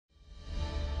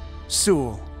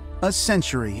Sewell, a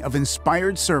century of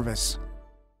inspired service.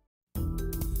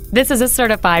 This is a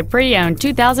certified pre-owned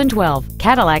 2012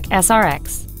 Cadillac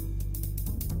SRX.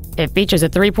 It features a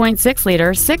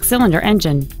 3.6-liter six-cylinder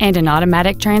engine and an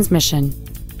automatic transmission.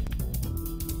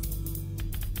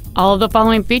 All of the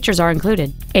following features are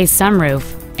included: a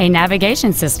sunroof, a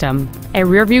navigation system, a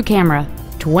rear-view camera,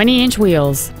 20-inch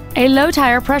wheels, a low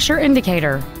tire pressure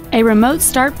indicator, a remote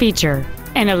start feature,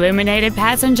 an illuminated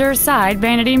passenger side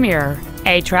vanity mirror,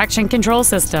 a traction control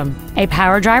system, a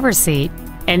power driver's seat,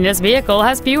 and this vehicle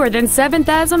has fewer than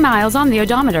 7,000 miles on the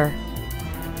odometer.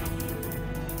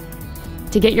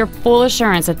 To get your full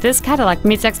assurance that this Cadillac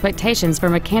meets expectations for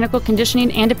mechanical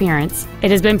conditioning and appearance, it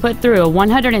has been put through a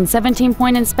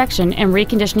 117-point inspection and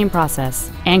reconditioning process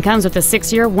and comes with a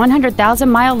 6-year,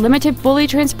 100,000-mile limited fully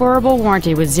transferable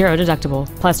warranty with 0 deductible,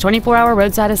 plus 24-hour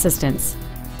roadside assistance.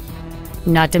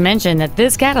 Not to mention that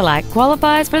this Cadillac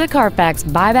qualifies for the Carfax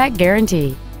buyback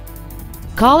guarantee.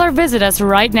 Call or visit us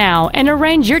right now and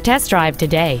arrange your test drive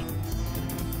today.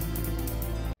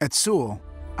 At Sewell,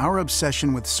 our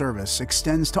obsession with service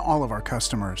extends to all of our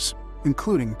customers,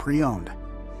 including pre-owned.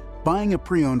 Buying a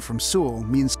pre-owned from Sewell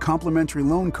means complimentary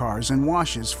loan cars and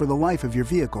washes for the life of your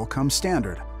vehicle come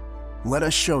standard. Let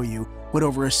us show you what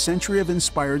over a century of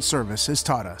inspired service has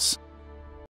taught us.